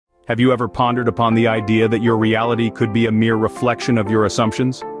Have you ever pondered upon the idea that your reality could be a mere reflection of your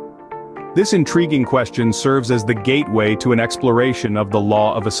assumptions? This intriguing question serves as the gateway to an exploration of the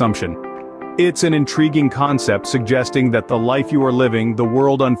law of assumption. It's an intriguing concept suggesting that the life you are living, the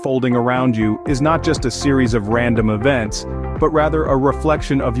world unfolding around you, is not just a series of random events, but rather a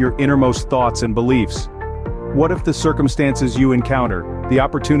reflection of your innermost thoughts and beliefs. What if the circumstances you encounter, the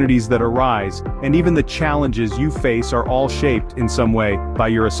opportunities that arise, and even the challenges you face are all shaped in some way by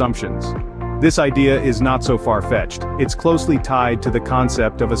your assumptions? This idea is not so far-fetched. It's closely tied to the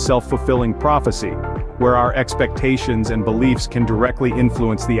concept of a self-fulfilling prophecy, where our expectations and beliefs can directly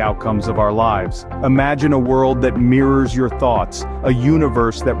influence the outcomes of our lives. Imagine a world that mirrors your thoughts, a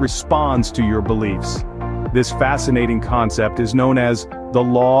universe that responds to your beliefs. This fascinating concept is known as the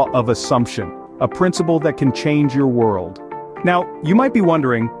law of assumption, a principle that can change your world. Now, you might be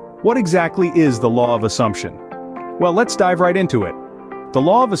wondering, what exactly is the law of assumption? Well, let's dive right into it. The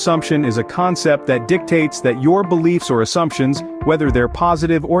law of assumption is a concept that dictates that your beliefs or assumptions, whether they're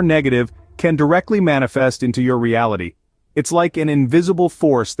positive or negative, can directly manifest into your reality. It's like an invisible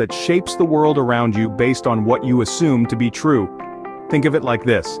force that shapes the world around you based on what you assume to be true. Think of it like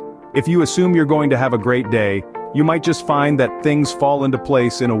this. If you assume you're going to have a great day, you might just find that things fall into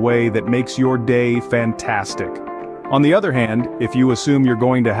place in a way that makes your day fantastic. On the other hand, if you assume you're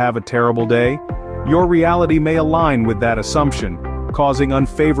going to have a terrible day, your reality may align with that assumption, causing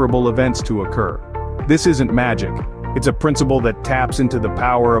unfavorable events to occur. This isn't magic. It's a principle that taps into the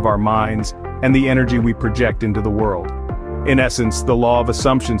power of our minds and the energy we project into the world. In essence, the law of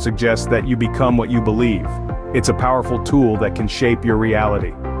assumption suggests that you become what you believe. It's a powerful tool that can shape your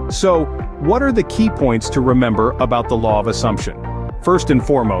reality. So, what are the key points to remember about the law of assumption? First and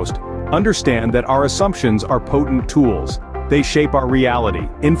foremost, understand that our assumptions are potent tools. They shape our reality,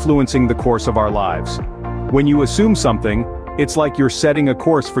 influencing the course of our lives. When you assume something, it's like you're setting a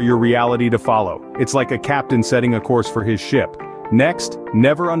course for your reality to follow. It's like a captain setting a course for his ship. Next,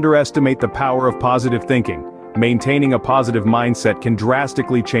 never underestimate the power of positive thinking. Maintaining a positive mindset can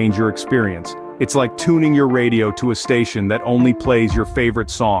drastically change your experience. It's like tuning your radio to a station that only plays your favorite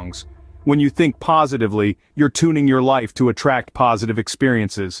songs. When you think positively, you're tuning your life to attract positive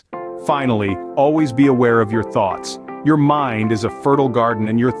experiences. Finally, always be aware of your thoughts. Your mind is a fertile garden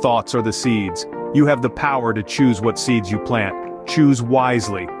and your thoughts are the seeds. You have the power to choose what seeds you plant. Choose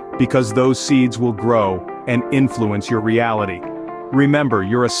wisely, because those seeds will grow and influence your reality. Remember,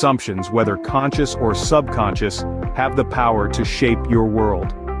 your assumptions, whether conscious or subconscious, have the power to shape your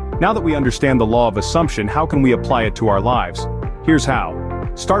world. Now that we understand the law of assumption, how can we apply it to our lives? Here's how.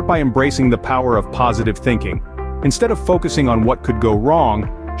 Start by embracing the power of positive thinking. Instead of focusing on what could go wrong,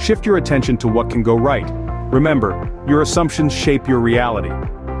 shift your attention to what can go right. Remember, your assumptions shape your reality.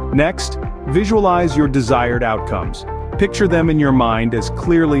 Next, visualize your desired outcomes. Picture them in your mind as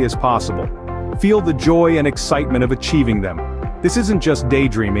clearly as possible. Feel the joy and excitement of achieving them. This isn't just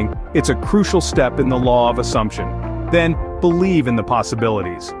daydreaming, it's a crucial step in the law of assumption. Then, believe in the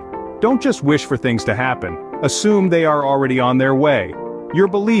possibilities. Don't just wish for things to happen, assume they are already on their way. Your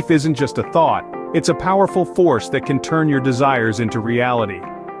belief isn't just a thought, it's a powerful force that can turn your desires into reality.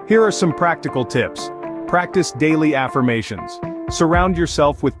 Here are some practical tips. Practice daily affirmations. Surround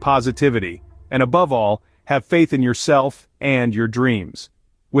yourself with positivity, and above all, have faith in yourself and your dreams.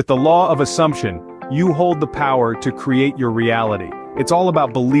 With the law of assumption, you hold the power to create your reality. It's all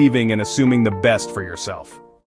about believing and assuming the best for yourself.